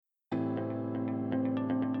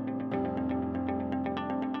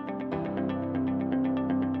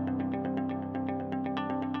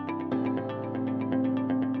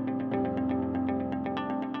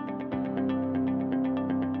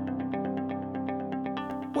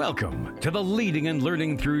Welcome to the Leading and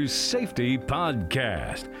Learning Through Safety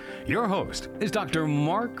podcast. Your host is Dr.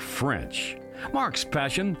 Mark French. Mark's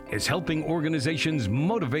passion is helping organizations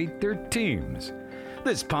motivate their teams.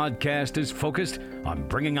 This podcast is focused on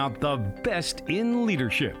bringing out the best in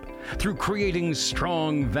leadership through creating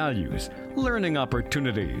strong values, learning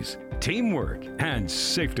opportunities, teamwork, and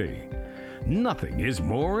safety. Nothing is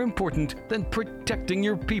more important than protecting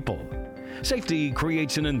your people. Safety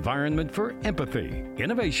creates an environment for empathy,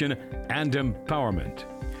 innovation, and empowerment.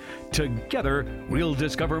 Together, we'll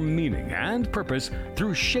discover meaning and purpose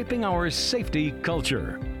through shaping our safety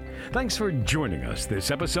culture. Thanks for joining us this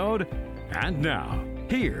episode. And now,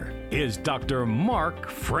 here is Dr. Mark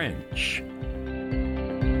French.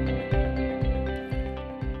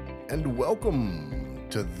 And welcome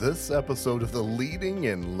to this episode of the Leading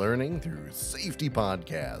and Learning Through Safety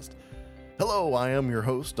podcast. Hello, I am your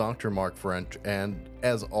host, Dr. Mark French, and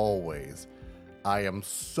as always, I am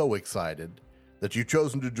so excited that you've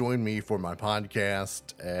chosen to join me for my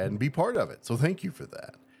podcast and be part of it, so thank you for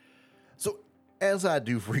that. So, as I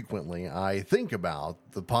do frequently, I think about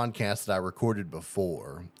the podcast that I recorded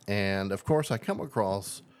before, and of course, I come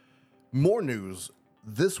across more news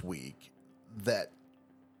this week that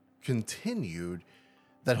continued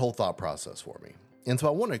that whole thought process for me. And so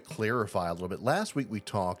I want to clarify a little bit. Last week we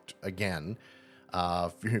talked again,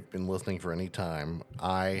 if you've been listening for any time,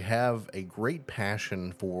 I have a great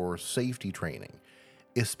passion for safety training,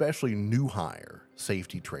 especially new hire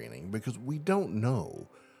safety training, because we don't know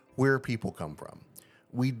where people come from.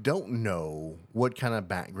 We don't know what kind of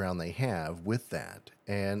background they have with that.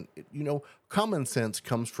 And, common sense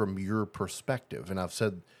comes from your perspective. And I've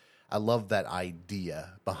said, I love that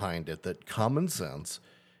idea behind it, that common sense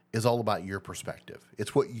is all about your perspective.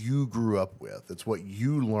 It's what you grew up with. It's what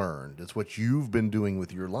you learned. It's what you've been doing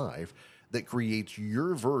with your life that creates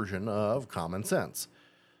your version of common sense.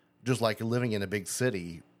 Just like living in a big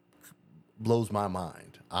city blows my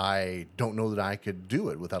mind. I don't know that I could do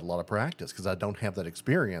it without a lot of practice because I don't have that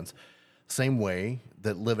experience. Same way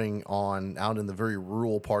that living out in the very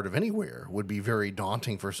rural part of anywhere would be very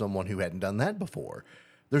daunting for someone who hadn't done that before.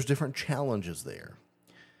 There's different challenges there.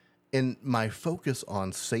 And my focus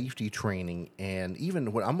on safety training, and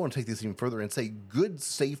even what I'm going to take this even further and say good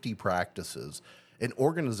safety practices, an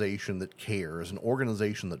organization that cares, an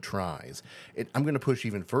organization that tries. I'm going to push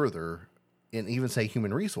even further and even say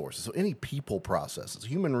human resources. So any people processes,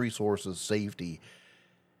 human resources, safety.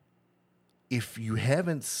 If you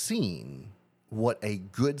haven't seen what a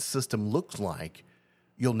good system looks like,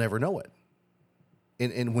 you'll never know it.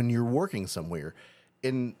 And when you're working somewhere,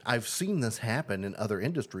 and I've seen this happen in other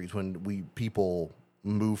industries when people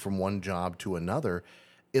move from one job to another,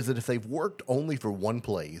 is that if they've worked only for one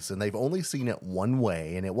place and they've only seen it one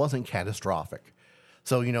way and it wasn't catastrophic.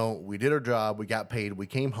 So, we did our job, we got paid, we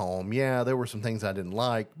came home. Yeah, there were some things I didn't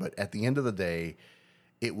like, but at the end of the day,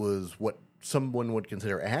 it was what someone would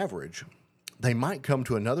consider average. They might come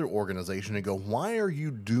to another organization and go, why are you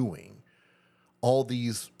doing all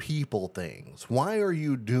these people things? Why are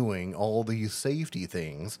you doing all these safety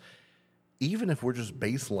things? Even if we're just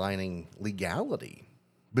baselining legality,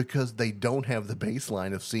 because they don't have the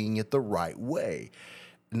baseline of seeing it the right way.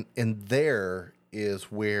 And there is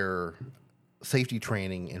where safety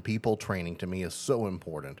training and people training to me is so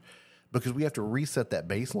important, because we have to reset that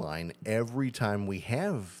baseline every time we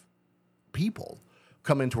have people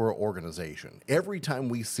come into our organization. Every time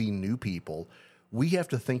we see new people, we have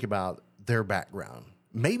to think about their background.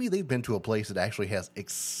 Maybe they've been to a place that actually has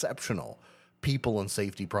exceptional people and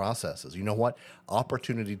safety processes. You know what?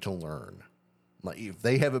 Opportunity to learn. Like, if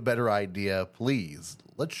they have a better idea, please,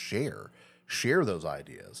 let's share those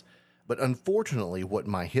ideas. But unfortunately, what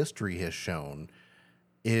my history has shown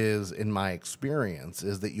is, in my experience,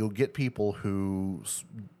 is that you'll get people who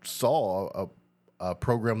saw a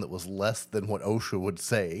program that was less than what OSHA would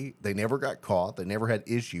say. They never got caught. They never had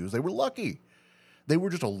issues. They were lucky. They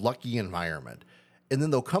were just a lucky environment. And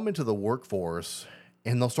then they'll come into the workforce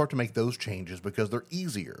and they'll start to make those changes because they're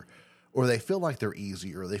easier, or they feel like they're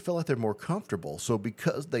easier, or they feel like they're more comfortable. So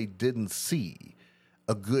because they didn't see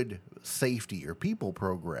a good safety or people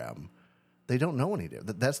program, they don't know any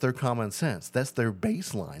different. That's their common sense. That's their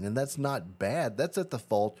baseline. And that's not bad. That's at the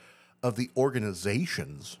fault of the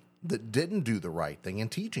organizations that didn't do the right thing in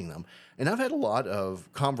teaching them. And I've had a lot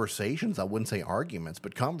of conversations, I wouldn't say arguments,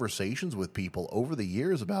 but conversations with people over the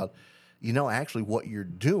years about, actually what you're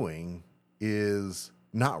doing is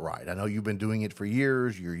not right. I know you've been doing it for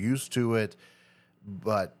years, you're used to it,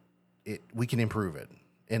 but we can improve it.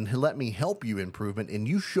 And let me help you improve it, and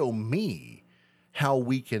you show me how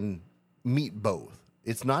we can meet both.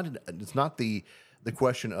 It's not the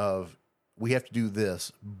question of we have to do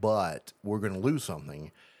this, but we're going to lose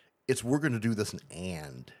something. It's we're going to do this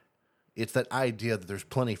and. It's that idea that there's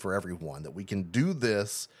plenty for everyone, that we can do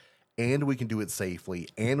this and we can do it safely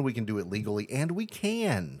and we can do it legally and we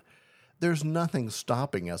can. There's nothing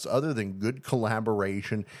stopping us other than good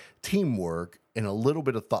collaboration, teamwork, and a little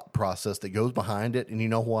bit of thought process that goes behind it. And you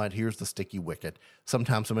know what? Here's the sticky wicket.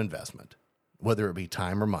 Sometimes some investment, whether it be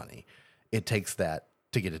time or money, it takes that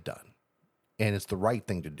to get it done. And it's the right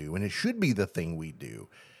thing to do. And it should be the thing we do.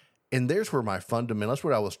 And there's where that's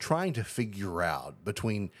what I was trying to figure out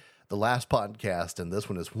between the last podcast and this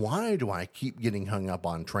one is, why do I keep getting hung up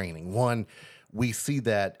on training? One, we see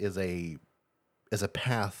that as a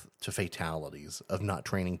path to fatalities of not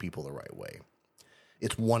training people the right way.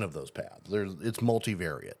 It's one of those paths. It's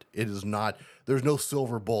multivariate. It is not, there's no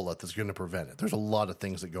silver bullet that's going to prevent it. There's a lot of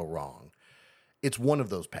things that go wrong. It's one of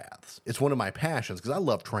those paths. It's one of my passions because I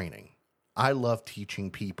love training. I love teaching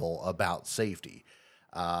people about safety.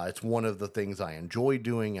 It's one of the things I enjoy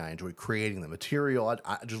doing. I enjoy creating the material.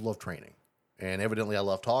 I just love training. And evidently I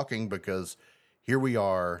love talking because here we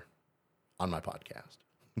are on my podcast.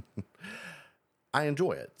 I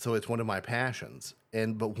enjoy it. So it's one of my passions.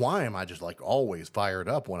 But why am I just like always fired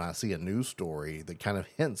up when I see a news story that kind of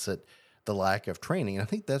hints at the lack of training? And I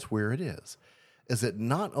think that's where it is that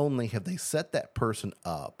not only have they set that person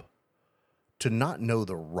up to not know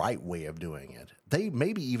the right way of doing it, they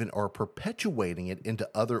maybe even are perpetuating it into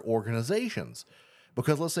other organizations.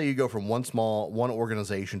 Because let's say you go from one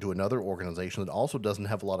organization to another organization that also doesn't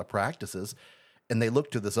have a lot of practices, and they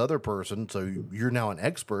look to this other person, so you're now an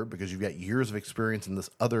expert because you've got years of experience in this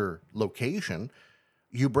other location.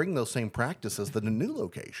 You bring those same practices to the new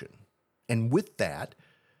location. And with that,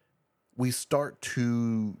 we start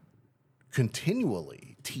to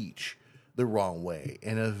continually teach the wrong way.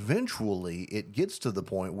 And eventually it gets to the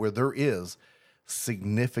point where there is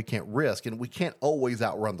significant risk, and we can't always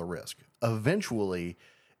outrun the risk. Eventually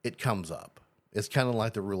it comes up. It's kind of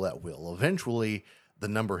like the roulette wheel. Eventually the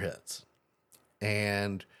number hits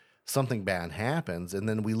and something bad happens. And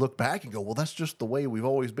then we look back and go, well, that's just the way we've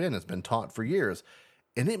always been. It's been taught for years.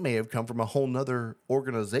 And it may have come from a whole nother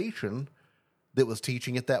organization that was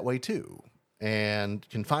teaching it that way too. And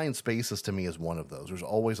confined spaces to me is one of those. There's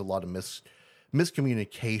always a lot of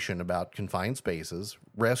miscommunication about confined spaces,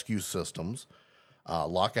 rescue systems,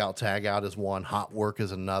 lockout, tagout is one, hot work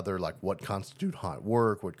is another, like what constitutes hot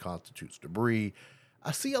work, what constitutes debris.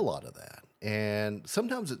 I see a lot of that. And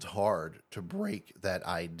sometimes it's hard to break that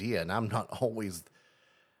idea. And I'm not always,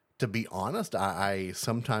 to be honest, I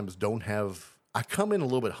sometimes don't have, I come in a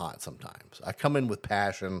little bit hot sometimes. I come in with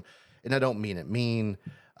passion, and I don't mean it mean.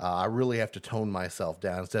 I really have to tone myself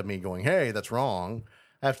down. Instead of me going, hey, that's wrong,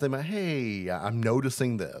 I have to think, hey, I'm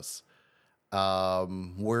noticing this.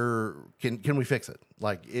 Can we fix it?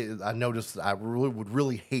 I noticed I would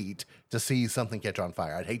really hate to see something catch on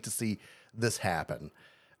fire. I'd hate to see this happen.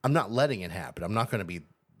 I'm not letting it happen. I'm not going to be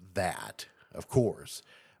that, of course.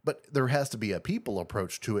 But there has to be a people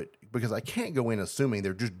approach to it because I can't go in assuming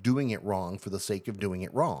they're just doing it wrong for the sake of doing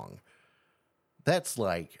it wrong. That's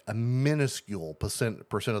like a minuscule percent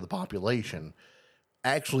of the population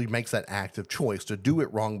actually makes that active choice to do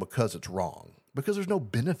it wrong because it's wrong, because there's no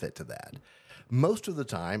benefit to that. Most of the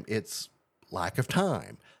time, it's lack of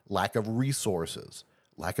time, lack of resources,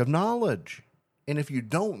 lack of knowledge. And if you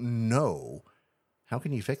don't know, how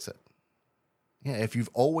can you fix it? Yeah, if you've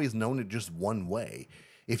always known it just one way,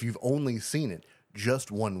 if you've only seen it just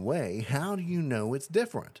one way, how do you know it's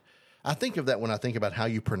different? I think of that when I think about how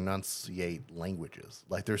you pronunciate languages.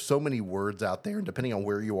 Like there's so many words out there, and depending on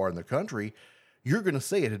where you are in the country, you're going to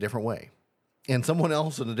say it a different way. And someone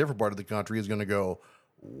else in a different part of the country is going to go,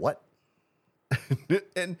 what?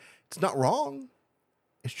 And it's not wrong.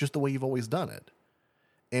 It's just the way you've always done it.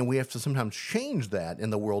 And we have to sometimes change that in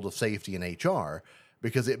the world of safety and HR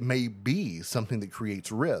because it may be something that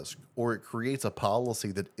creates risk, or it creates a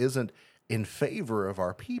policy that isn't in favor of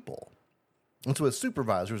our people. And so as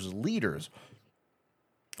supervisors, as leaders,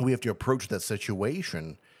 we have to approach that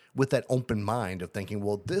situation with that open mind of thinking,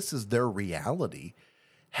 well, this is their reality.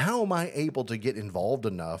 How am I able to get involved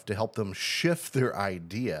enough to help them shift their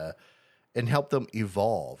idea and help them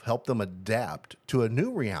evolve, help them adapt to a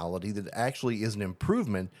new reality that actually is an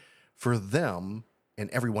improvement for them and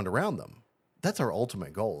everyone around them? That's our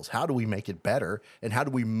ultimate goal. Is how do we make it better? And how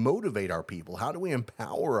do we motivate our people? How do we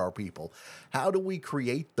empower our people? How do we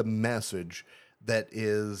create the message that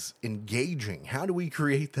is engaging? How do we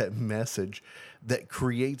create that message that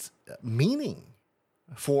creates meaning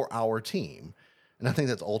for our team? And I think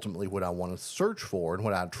that's ultimately what I want to search for and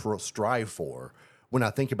what I strive for when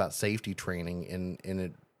I think about safety training and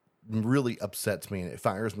it really upsets me and it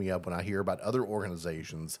fires me up when I hear about other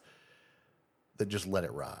organizations that just let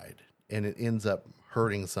it ride, and it ends up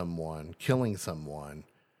hurting someone, killing someone,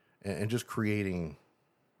 and just creating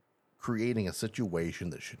a situation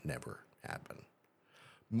that should never happen.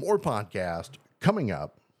 More podcast coming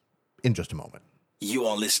up in just a moment. You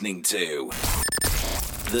are listening to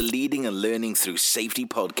the Leading and Learning Through Safety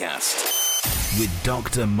podcast with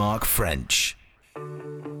Dr. Mark French.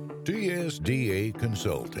 TSDA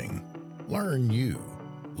Consulting. Learn you.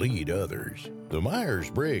 Lead others. The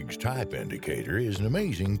Myers-Briggs Type Indicator is an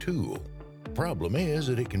amazing tool. Problem is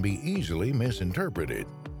that it can be easily misinterpreted.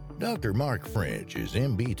 Dr. Mark French is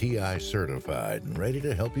MBTI certified and ready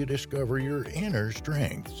to help you discover your inner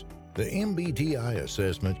strengths. The MBTI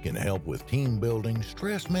assessment can help with team building,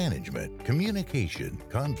 stress management, communication,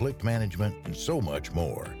 conflict management, and so much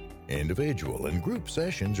more. Individual and group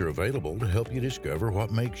sessions are available to help you discover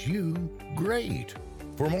what makes you great.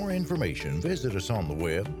 For more information, visit us on the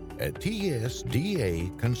web at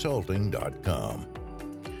tsdaconsulting.com.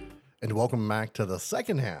 And welcome back to the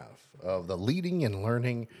second half of the Leading and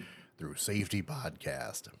Learning Through Safety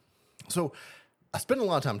podcast. So I spent a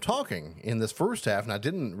lot of time talking in this first half, and I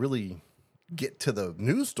didn't really get to the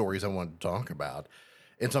news stories I wanted to talk about.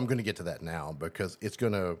 And so I'm going to get to that now because it's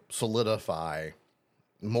going to solidify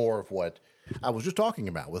more of what I was just talking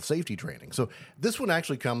about with safety training. So this one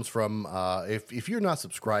actually comes from, if you're not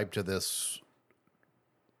subscribed to this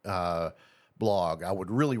blog, I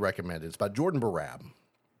would really recommend it. It's by Jordan Barab.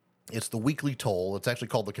 It's the Weekly Toll. It's actually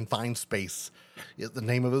called The Confined Space is the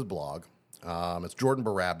name of his blog. It's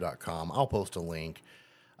jordanbarab.com. I'll post a link.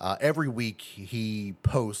 Every week he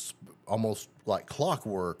posts almost like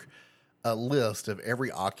clockwork a list of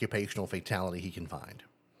every occupational fatality he can find.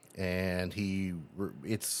 And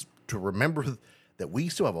it's to remember that we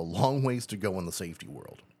still have a long ways to go in the safety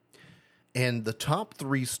world. And the top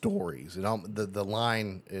 3 stories, and the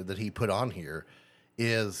line that he put on here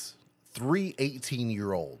is 3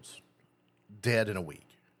 18-year-olds dead in a week.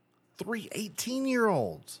 3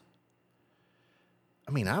 18-year-olds.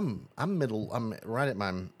 I mean, I'm right at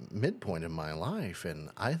my midpoint in my life, and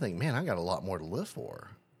I think, man, I got a lot more to live for.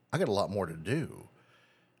 I got a lot more to do.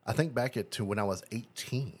 I think back to when I was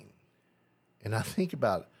 18, and I think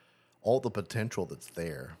about all the potential that's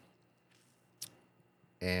there.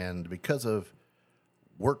 And because of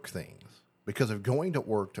work things, because of going to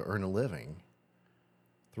work to earn a living,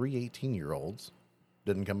 3 18-year-olds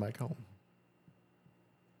didn't come back home.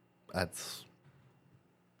 That's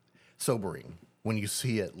sobering when you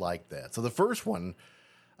see it like that. So the first one,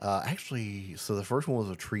 the first one was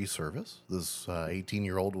a tree service. This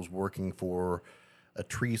 18-year-old was working for a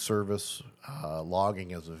tree service.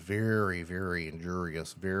 Logging is a very, very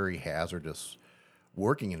injurious, very hazardous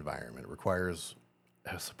working environment. It requires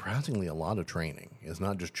surprisingly a lot of training. It's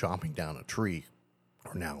not just chopping down a tree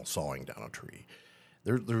or now sawing down a tree.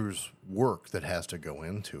 There's work that has to go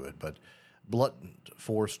into it, but blunt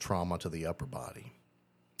force trauma to the upper body.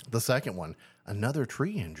 The second one, another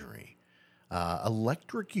tree injury,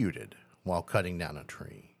 electrocuted while cutting down a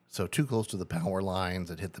tree. So too close to the power lines,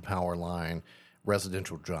 it hit the power line,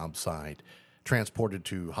 residential job site, transported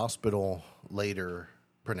to hospital, later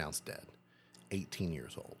pronounced dead, 18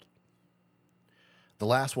 years old. The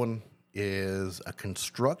last one is a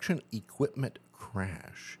construction equipment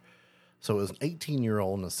crash. So it was an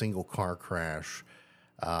 18-year-old in a single car crash.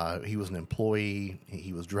 He was an employee.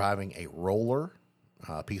 He was driving a roller,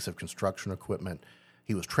 a piece of construction equipment.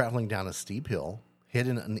 He was traveling down a steep hill, hit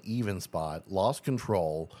in an even spot, lost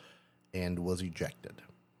control, and was ejected.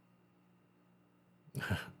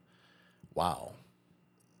 Wow.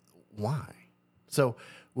 Why? So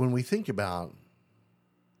when we think about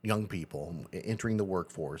young people entering the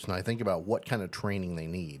workforce, and I think about what kind of training they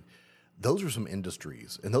need, those are some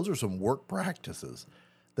industries and those are some work practices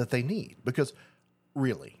that they need. Because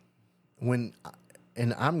really, and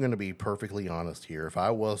I'm going to be perfectly honest here, if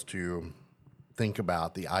I was to think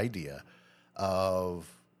about the idea of,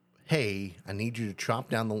 hey, I need you to I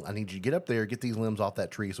need you to get up there, get these limbs off that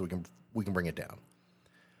tree so we can bring it down.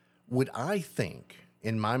 Would I think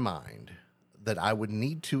in my mind that I would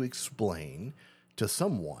need to explain to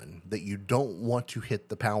someone that you don't want to hit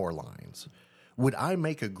the power lines? Would I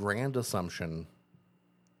make a grand assumption?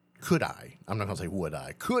 Could I? I'm not going to say would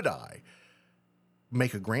I. Could I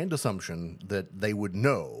make a grand assumption that they would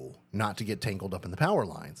know not to get tangled up in the power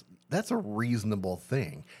lines? That's a reasonable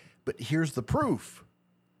thing. But here's the proof.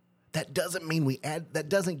 That doesn't mean that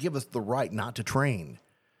doesn't give us the right not to train.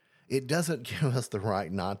 It doesn't give us the right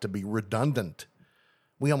not to be redundant.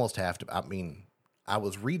 We almost have to. I mean, I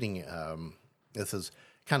was reading, this is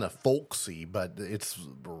kind of folksy, but it's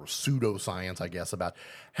pseudoscience, I guess, about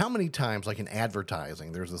how many times, like in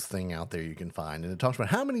advertising, there's this thing out there you can find, and it talks about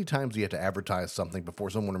how many times you have to advertise something before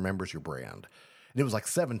someone remembers your brand. And it was like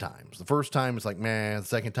 7 times. The first time it's like, meh. The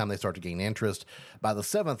second time they start to gain interest. By the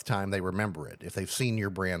 7th time, they remember it if they've seen your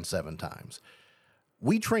brand 7 times.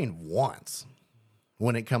 We train once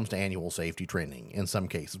when it comes to annual safety training in some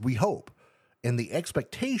cases. We hope. And the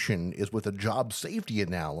expectation is with a job safety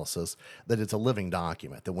analysis that it's a living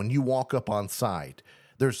document, that when you walk up on site,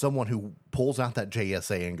 there's someone who pulls out that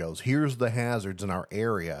JSA and goes, here's the hazards in our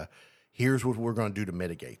area. Here's what we're going to do to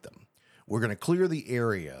mitigate them. We're going to clear the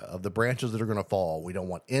area of the branches that are going to fall. We don't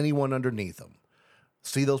want anyone underneath them.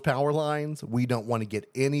 See those power lines? We don't want to get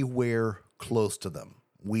anywhere close to them.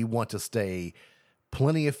 We want to stay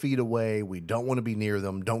plenty of feet away. We don't want to be near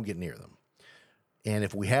them. Don't get near them. And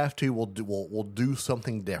if we have to, we'll do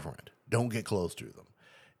something different. Don't get close to them.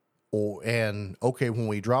 When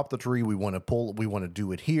we drop the tree, we want to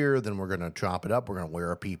do it here. Then we're going to chop it up. We're going to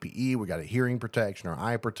wear a PPE. We got a hearing protection or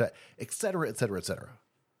eye protect, et cetera, et cetera, et cetera.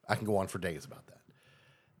 I can go on for days about that.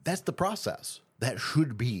 That's the process. That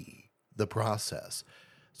should be the process.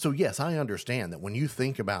 So yes, I understand that when you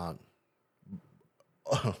think about,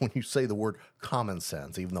 when you say the word common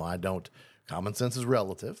sense, even though I don't, common sense is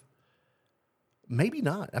relative. Maybe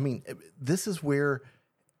not. I mean, this is where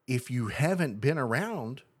if you haven't been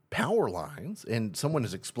around power lines and someone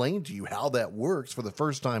has explained to you how that works for the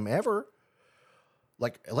first time ever,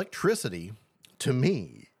 like electricity, to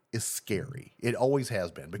me, is scary. It always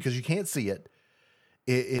has been because you can't see it.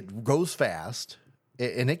 It goes fast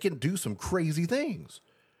and it can do some crazy things.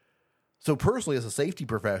 So personally, as a safety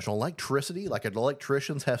professional, electricity, like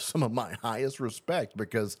electricians have some of my highest respect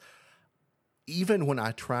because even when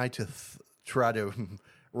I try to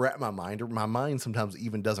wrap my mind sometimes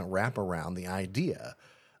even doesn't wrap around the idea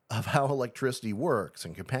of how electricity works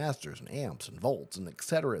and capacitors and amps and volts and et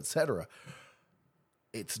cetera, et cetera.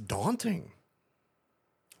 It's daunting.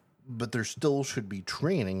 But there still should be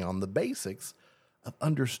training on the basics of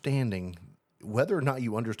understanding whether or not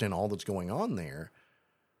you understand all that's going on there.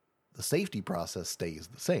 The safety process stays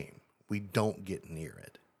the same. We don't get near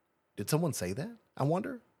it. Did someone say that? I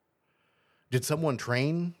wonder. Did someone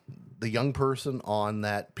train the young person on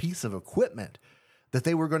that piece of equipment that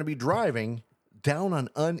they were going to be driving down an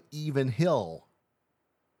uneven hill?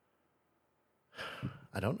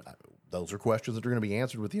 Those are questions that are going to be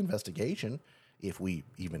answered with the investigation, if we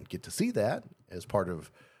even get to see that as part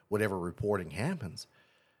of whatever reporting happens.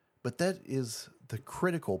 But that is the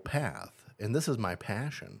critical path, and this is my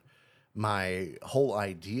passion, my whole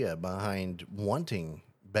idea behind wanting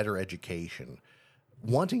better education,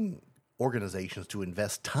 wanting organizations to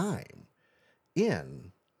invest time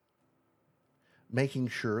in making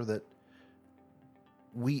sure that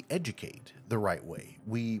we educate the right way,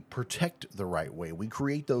 we protect the right way, we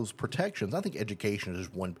create those protections. I think education is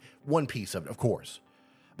one piece of it, of course,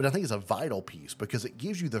 but I think it's a vital piece because it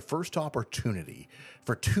gives you the first opportunity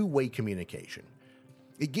for two-way communication.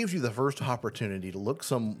 It gives you the first opportunity to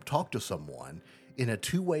talk to someone in a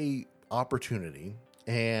two-way opportunity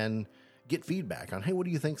and get feedback on, hey, what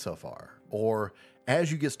do you think so far? Or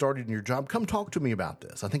as you get started in your job, come talk to me about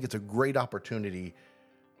this. I think it's a great opportunity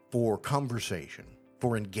for conversation,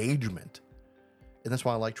 for engagement. And that's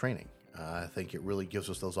why I like training. I think it really gives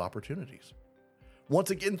us those opportunities. Once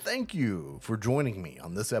again, thank you for joining me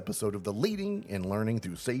on this episode of the Leading and Learning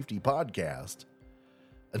Through Safety podcast.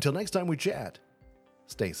 Until next time we chat,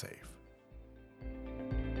 stay safe.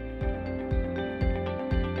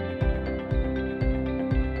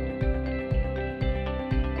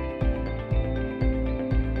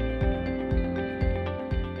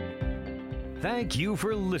 Thank you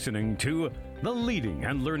for listening to the Leading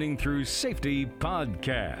and Learning Through Safety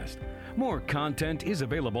podcast. More content is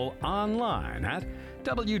available online at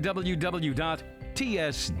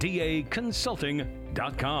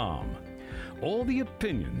www.tsdaconsulting.com. All the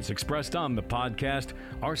opinions expressed on the podcast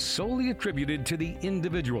are solely attributed to the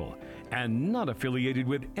individual and not affiliated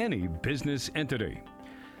with any business entity.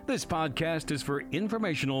 This podcast is for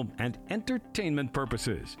informational and entertainment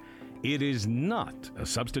purposes. It is not a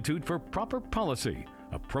substitute for proper policy,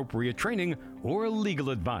 appropriate training, or legal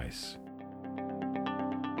advice.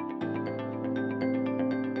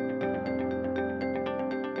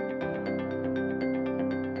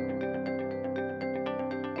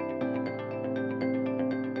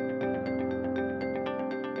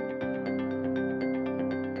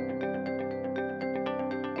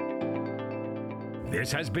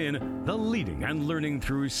 This has been the Leading and Learning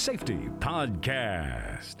Through Safety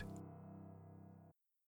podcast.